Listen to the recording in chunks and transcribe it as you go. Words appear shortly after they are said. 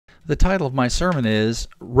The title of my sermon is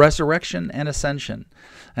Resurrection and Ascension,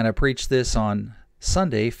 and I preached this on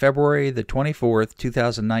Sunday, February the 24th,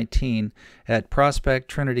 2019, at Prospect,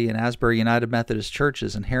 Trinity, and Asbury United Methodist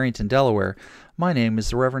Churches in Harrington, Delaware. My name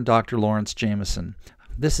is the Reverend Dr. Lawrence Jameson.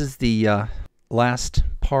 This is the last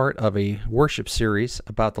part of a worship series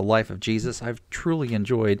about the life of Jesus. I've truly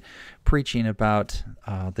enjoyed preaching about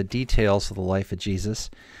the details of the life of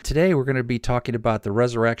Jesus. Today we're going to be talking about the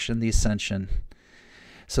resurrection, the ascension.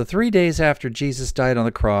 So 3 days after Jesus died on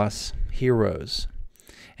the cross, he arose.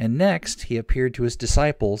 And next, he appeared to his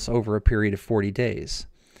disciples over a period of 40 days.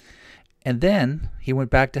 And then he went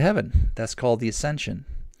back to heaven. That's called the ascension.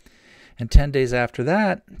 And 10 days after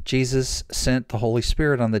that, Jesus sent the Holy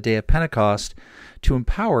Spirit on the day of Pentecost to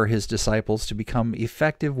empower his disciples to become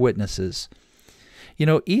effective witnesses. You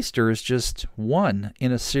know, Easter is just one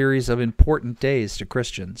in a series of important days to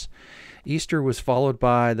Christians. Easter was followed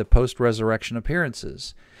by the post-resurrection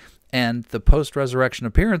appearances, and the post-resurrection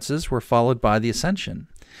appearances were followed by the ascension,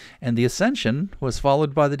 and the ascension was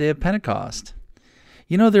followed by the day of Pentecost.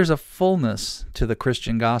 You know, there's a fullness to the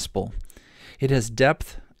Christian gospel. It has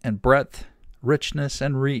depth and breadth, richness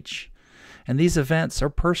and reach, and these events are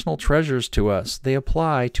personal treasures to us. They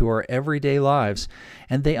apply to our everyday lives,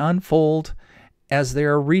 and they unfold as they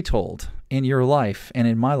are retold in your life and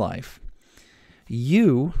in my life.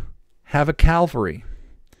 You have a Calvary.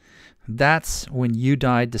 That's when you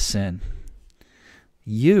died to sin.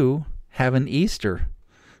 You have an Easter.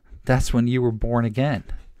 That's when you were born again.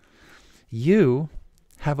 You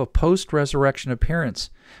have a post-resurrection appearance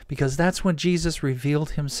because that's when Jesus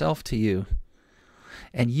revealed himself to you.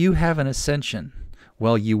 And you have an ascension.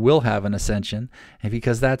 Well, you will have an ascension, and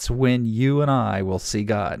because that's when you and I will see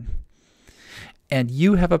God. And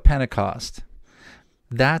you have a Pentecost.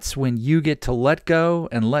 That's when you get to let go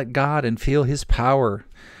and let God and feel his power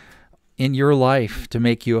in your life to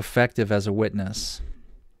make you effective as a witness.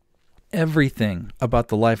 Everything about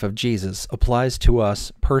the life of Jesus applies to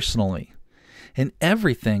us personally. And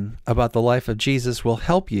everything about the life of Jesus will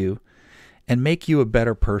help you and make you a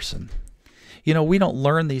better person. You know, we don't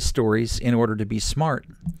learn these stories in order to be smart.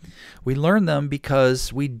 We learn them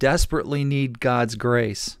because we desperately need God's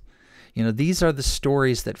grace. You know, these are the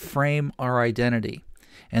stories that frame our identity,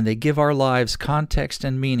 and they give our lives context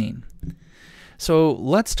and meaning. So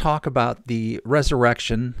let's talk about the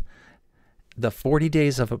resurrection, the 40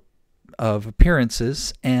 days of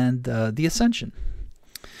appearances, and the ascension.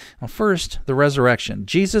 Well, first, the resurrection.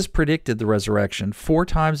 Jesus predicted the resurrection 4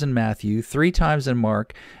 times in Matthew, 3 times in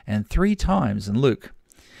Mark, and 3 times in Luke.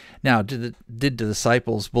 Now, did the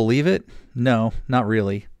disciples believe it? No, not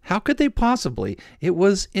really. How could they possibly? It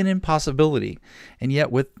was an impossibility. And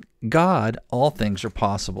yet with God, all things are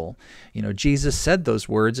possible. You know, Jesus said those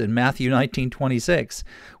words in Matthew 19:26.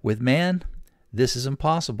 With man, this is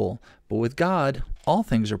impossible, but with God, all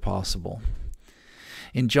things are possible.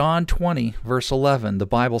 In John 20, verse 11, the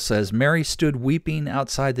Bible says, Mary stood weeping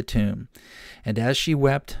outside the tomb. And as she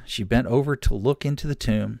wept, she bent over to look into the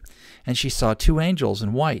tomb, and she saw 2 angels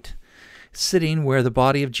in white, sitting where the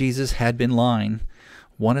body of Jesus had been lying,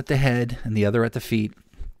 one at the head and the other at the feet.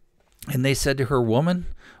 And they said to her, Woman,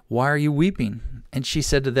 why are you weeping? And she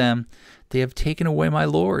said to them, They have taken away my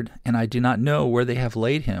Lord, and I do not know where they have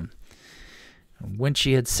laid him. When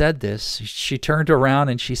she had said this, she turned around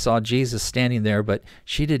and she saw Jesus standing there, but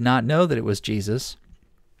she did not know that it was Jesus.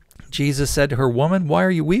 Jesus said to her, Woman, why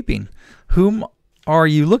are you weeping? Whom are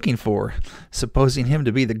you looking for? Supposing him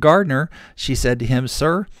to be the gardener, she said to him,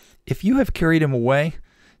 Sir, if you have carried him away,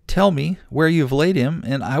 tell me where you have laid him,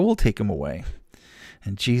 and I will take him away.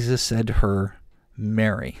 And Jesus said to her,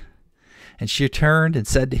 Mary. And she turned and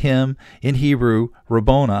said to him in Hebrew,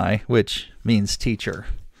 Rabboni, which means teacher.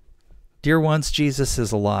 Dear ones, Jesus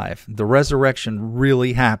is alive. The resurrection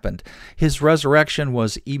really happened. His resurrection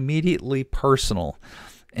was immediately personal.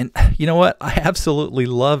 And you know what? I absolutely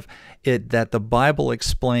love it that the Bible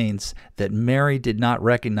explains that Mary did not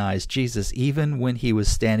recognize Jesus even when he was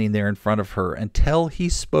standing there in front of her until he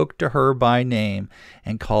spoke to her by name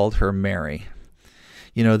and called her Mary.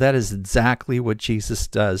 You know, that is exactly what Jesus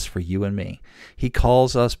does for you and me. He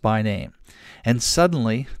calls us by name. And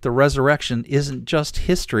suddenly, the resurrection isn't just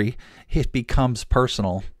history, it becomes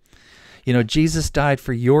personal. You know, Jesus died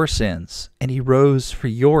for your sins, and he rose for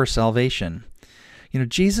your salvation. You know,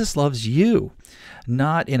 Jesus loves you,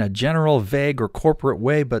 not in a general, vague, or corporate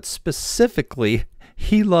way, but specifically,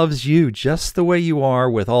 he loves you just the way you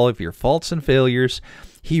are with all of your faults and failures.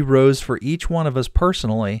 He rose for each one of us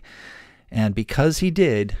personally, and because he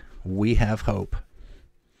did, we have hope.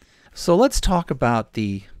 So let's talk about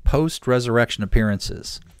the post-resurrection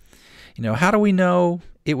appearances. You know, how do we know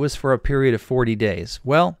it was for a period of 40 days.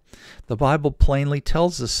 Well, the Bible plainly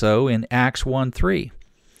tells us so in Acts 1:3.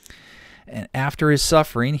 And after his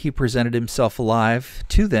suffering, he presented himself alive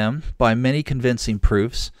to them by many convincing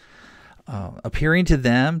proofs, appearing to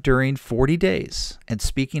them during 40 days and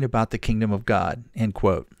speaking about the kingdom of God, end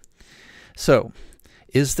quote. So,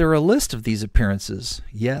 is there a list of these appearances?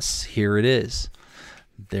 Yes, here it is.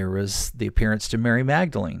 There was the appearance to Mary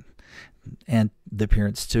Magdalene, and the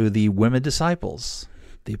appearance to the women disciples,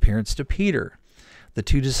 the appearance to Peter, the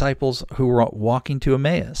two disciples who were walking to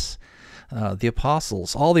Emmaus, the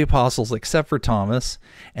apostles, all the apostles except for Thomas,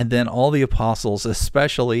 and then all the apostles,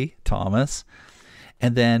 especially Thomas,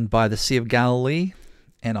 and then by the Sea of Galilee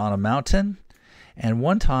and on a mountain, and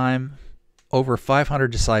one time over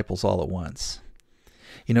 500 disciples all at once.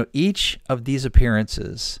 You know, each of these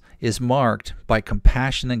appearances is marked by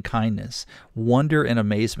compassion and kindness, wonder and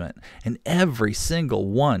amazement, and every single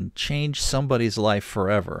one changed somebody's life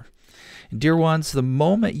forever. Dear ones, the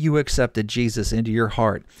moment you accepted Jesus into your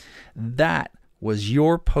heart, that was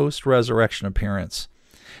your post-resurrection appearance.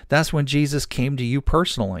 That's when Jesus came to you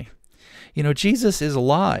personally. You know, Jesus is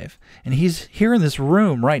alive, and he's here in this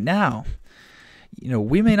room right now. You know,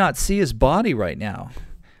 we may not see his body right now,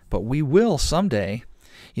 but we will someday.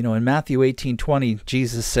 You know, in Matthew 18:20,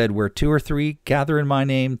 Jesus said, "Where 2 or 3 gather in my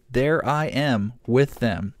name, there I am with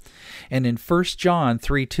them." And in 1 John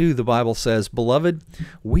 3:2, the Bible says, "Beloved,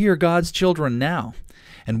 we are God's children now,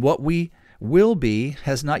 and what we will be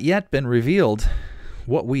has not yet been revealed.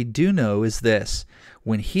 What we do know is this: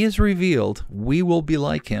 when he is revealed, we will be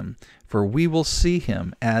like him, for we will see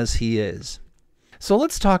him as he is." So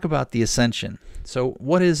let's talk about the ascension. So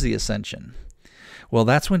what is the ascension? Well,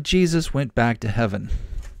 that's when Jesus went back to heaven.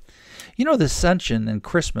 You know, the ascension and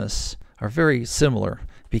Christmas are very similar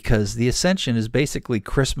because the ascension is basically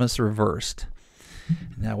Christmas reversed.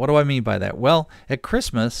 Now, what do I mean by that? Well, at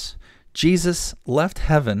Christmas, Jesus left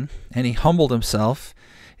heaven and he humbled himself,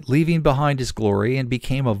 leaving behind his glory, and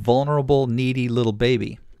became a vulnerable, needy little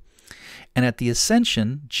baby. And at the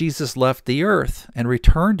ascension, Jesus left the earth and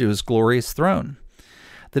returned to his glorious throne.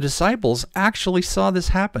 The disciples actually saw this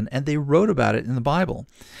happen, and they wrote about it in the Bible.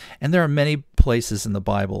 And there are many places in the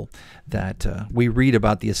Bible that we read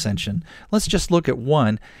about the ascension. Let's just look at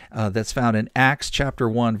one that's found in Acts chapter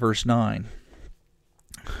 1, verse 9.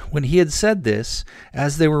 When he had said this,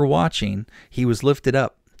 as they were watching, he was lifted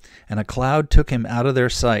up, and a cloud took him out of their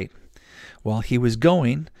sight. While he was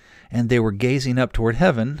going, and they were gazing up toward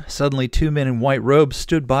heaven, suddenly 2 men in white robes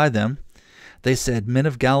stood by them. They said, "Men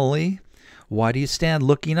of Galilee, why do you stand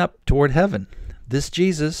looking up toward heaven? This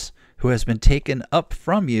Jesus, who has been taken up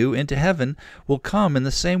from you into heaven, will come in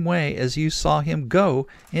the same way as you saw him go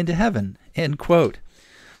into heaven." End quote.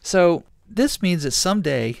 So this means that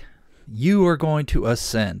someday you are going to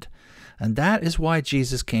ascend. And that is why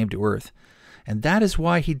Jesus came to earth. And that is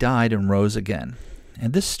why he died and rose again.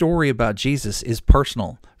 And this story about Jesus is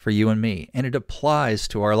personal for you and me, and it applies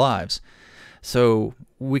to our lives. So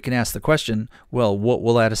we can ask the question, well, what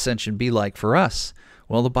will that ascension be like for us?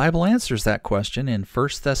 Well, the Bible answers that question in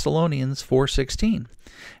 1 Thessalonians 4:16.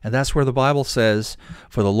 And that's where the Bible says,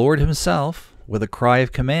 "For the Lord himself, with a cry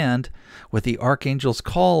of command, with the archangel's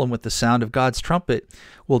call, and with the sound of God's trumpet,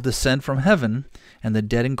 will descend from heaven, and the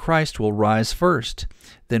dead in Christ will rise first.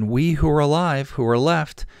 Then we who are alive, who are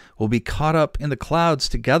left, will be caught up in the clouds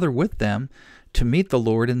together with them to meet the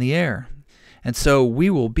Lord in the air. And so we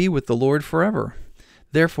will be with the Lord forever.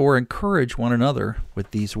 Therefore, encourage one another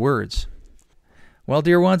with these words." Well,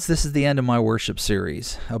 dear ones, this is the end of my worship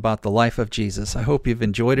series about the life of Jesus. I hope you've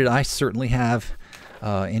enjoyed it. I certainly have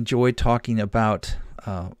enjoyed talking about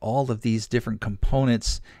all of these different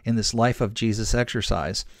components in this life of Jesus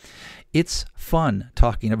exercise. It's fun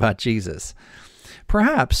talking about Jesus.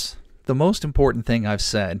 Perhaps the most important thing I've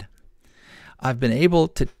said, I've been able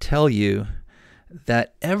to tell you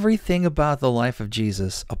that everything about the life of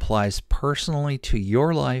Jesus applies personally to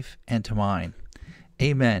your life and to mine.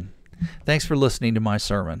 Amen. Thanks for listening to my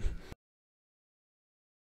sermon.